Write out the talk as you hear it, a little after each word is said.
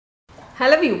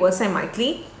Hello viewers, I am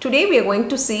Maitli. Today we are going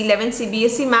to see 11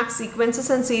 Cbse Max Sequences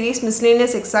and Series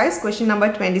Miscellaneous Exercise question number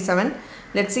 27.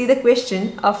 Let's see the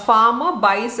question. A farmer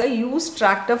buys a used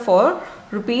tractor for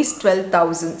rupees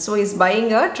 12,000. So he is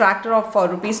buying a tractor for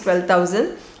rupees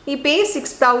 12,000. He pays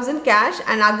 6,000 cash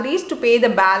and agrees to pay the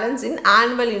balance in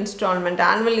annual installment.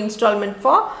 Annual installment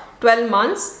for 12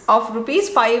 months of rupees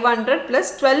 500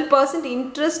 plus 12%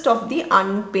 interest of the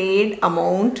unpaid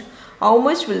amount. How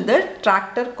much will the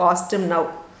tractor cost him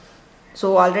now?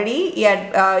 So already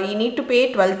he need to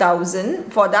pay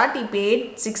 12,000. For that he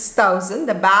paid 6,000.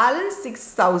 The balance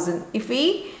 6,000. If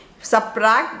we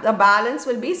subtract, the balance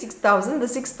will be 6,000. The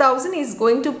 6,000 is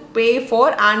going to pay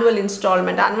for annual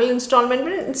installment. Annual installment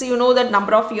means you know that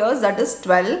number of years, that is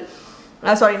 12.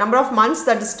 Number of months,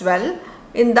 that is 12.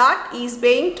 In that he is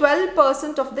paying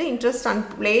 12% of the interest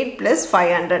unpaid plus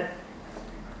 500.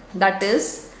 That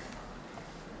is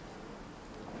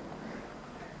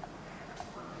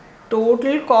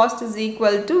total cost is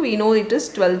equal to, we know it is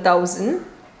 12,000.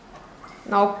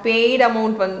 Now paid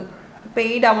amount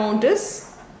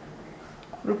is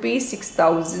rupees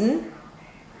 6,000.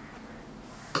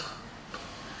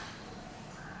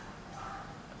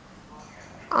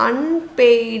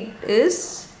 Unpaid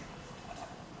is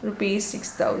rupees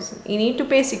 6,000. You need to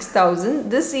pay 6,000.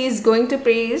 This is going to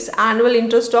pay his annual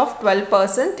interest of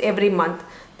 12% every month.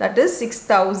 That is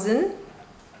 6,000.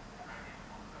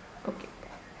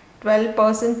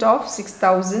 12% of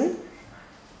 6,000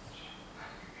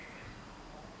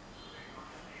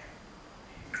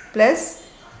 plus,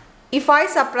 if I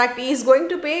subtract, he is going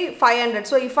to pay 500.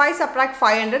 So if I subtract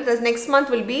 500, the next month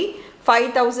will be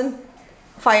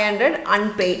 5,500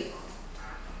 unpaid.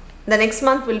 The next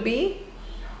month will be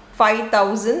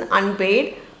 5,000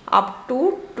 unpaid up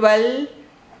to 12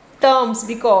 terms,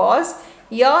 because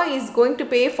here is going to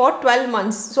pay for 12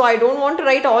 months. So I don't want to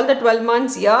write all the 12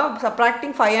 months here,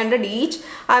 subtracting 500 each.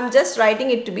 I am just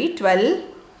writing it to be 12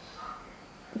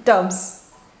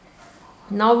 terms.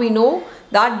 Now we know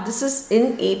that this is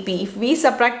in AP. If we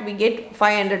subtract, we get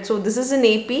 500. So this is in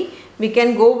AP. We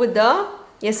can go with the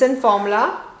SN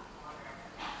formula.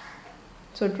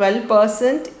 So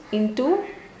 12% into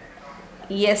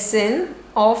SN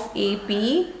of AP.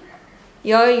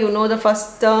 Here you know the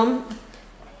first term,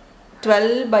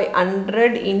 12 by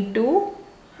 100 into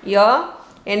year,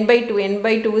 n by 2. N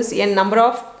by 2 is n number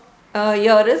of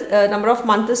year is number of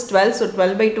month is 12. So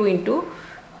 12 by 2 into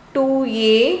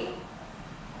 2a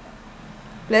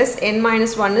plus n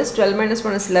minus 1 is 12 minus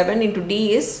 1 is 11 into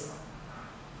d is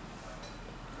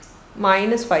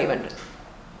minus 500.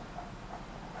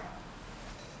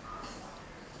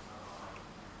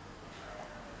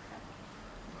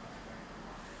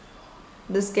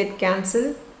 This get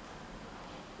cancelled.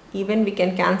 Even we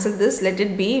can cancel this, let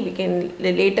it be, we can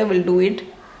later will do it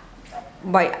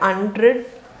by 100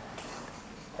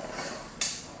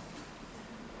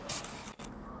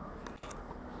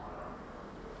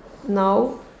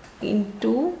 now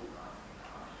into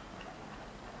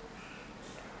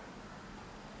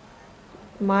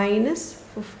minus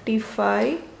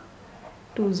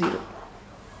 5520.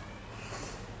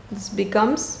 This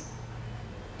becomes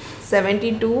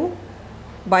 72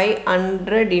 by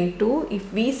 100 into,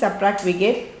 if we subtract, we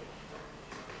get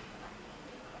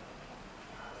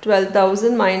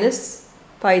 12,000 minus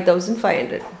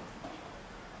 5,500.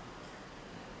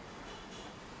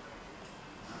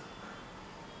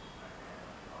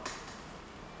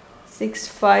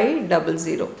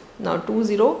 6500. Now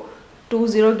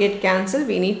 20 get cancelled.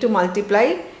 We need to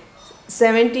multiply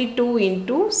 72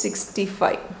 into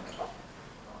 65.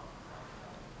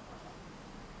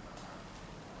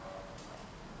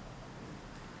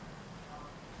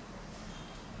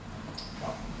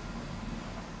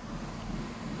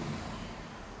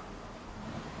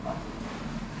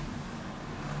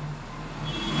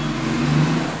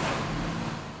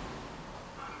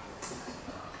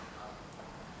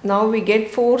 Now we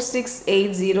get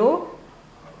 4680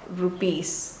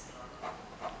 rupees.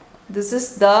 This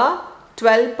is the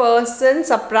 12%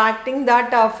 subtracting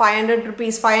that 500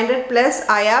 rupees. 500 plus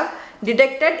I have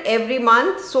deducted every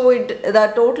month. So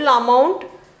the total amount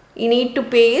you need to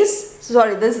pay is,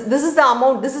 sorry, this is the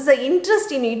amount, this is the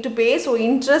interest you need to pay. So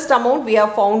interest amount we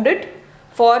have found it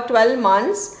for 12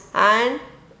 months and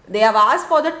they have asked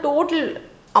for the total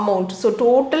amount. So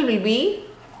total will be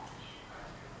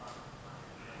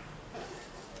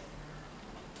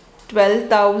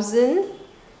 12,000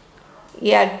 he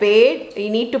had paid, he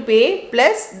need to pay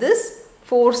plus this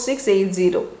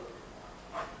 4680.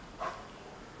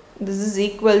 This is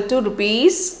equal to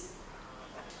rupees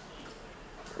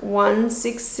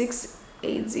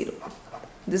 16680.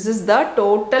 This is the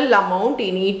total amount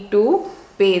you need to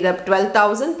pay. The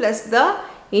 12,000 plus the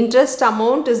interest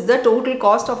amount is the total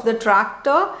cost of the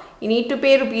tractor. You need to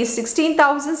pay rupees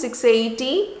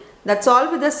 16,680. That's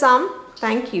all with the sum.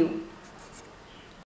 Thank you.